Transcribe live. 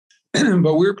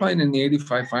but we were playing in the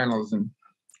 85 finals, and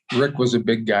Rick was a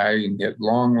big guy and he had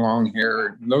long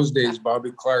hair. In those days,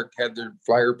 Bobby Clark had their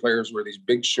Flyer players wear these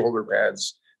big shoulder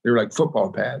pads. They were like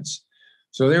football pads.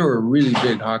 So they were a really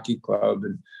big hockey club.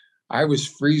 And I was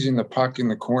freezing the puck in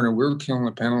the corner. We were killing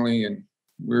the penalty, and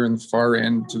we were in the far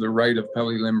end to the right of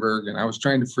Pelle Lindbergh. And I was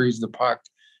trying to freeze the puck.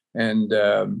 And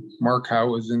Mark Howe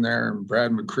was in there, and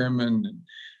Brad McCrimmon,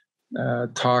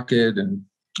 and Tocchet, and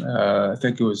I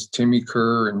think it was Timmy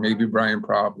Kerr and maybe Brian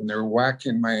Propp, and they were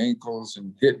whacking my ankles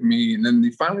and hitting me. And then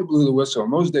they finally blew the whistle.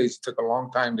 In those days, it took a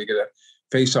long time to get a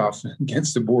face-off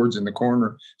against the boards in the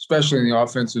corner, especially in the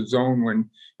offensive zone when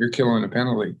you're killing a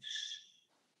penalty.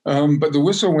 But the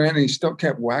whistle went, and he still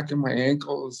kept whacking my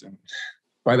ankles. And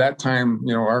by that time,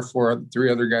 our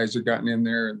three other guys had gotten in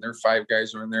there, and their 5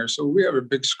 guys were in there. So we have a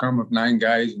big scrum of 9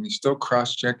 guys, and he's still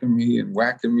cross-checking me and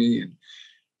whacking me. And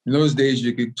in those days,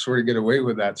 you could sort of get away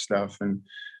with that stuff. And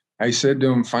I said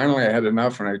to him, finally, I had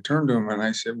enough. And I turned to him and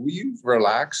I said, will you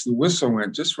relax? The whistle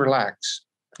went, just relax.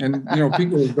 And,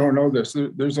 people who don't know this,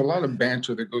 there's a lot of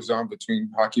banter that goes on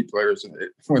between hockey players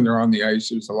when they're on the ice.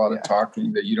 There's a lot of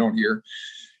talking that you don't hear.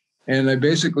 And I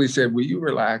basically said, will you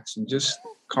relax and just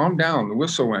calm down? The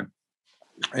whistle went.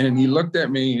 And he looked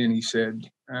at me and he said,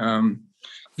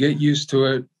 get used to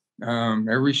it.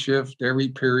 Every shift, every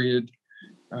period,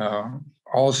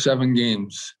 all 7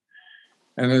 games.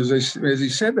 And as he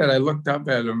said that, I looked up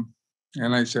at him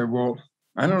and I said, well,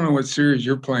 I don't know what series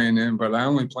you're playing in, but I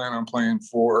only plan on playing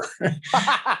 4.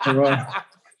 Well,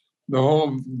 the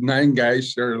whole 9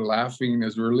 guys started laughing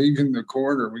as we're leaving the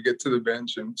corner. We get to the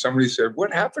bench and somebody said,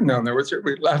 what happened down there? What's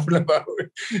everybody laughing about?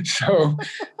 So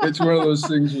it's one of those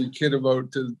things we kid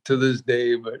about to this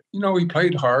day. But, he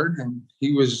played hard, and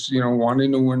he was,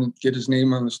 wanting to win, get his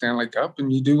name on the Stanley Cup,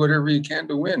 and you do whatever you can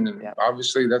to win. And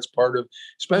obviously that's part of,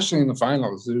 especially in the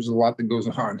finals, there's a lot that goes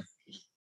on.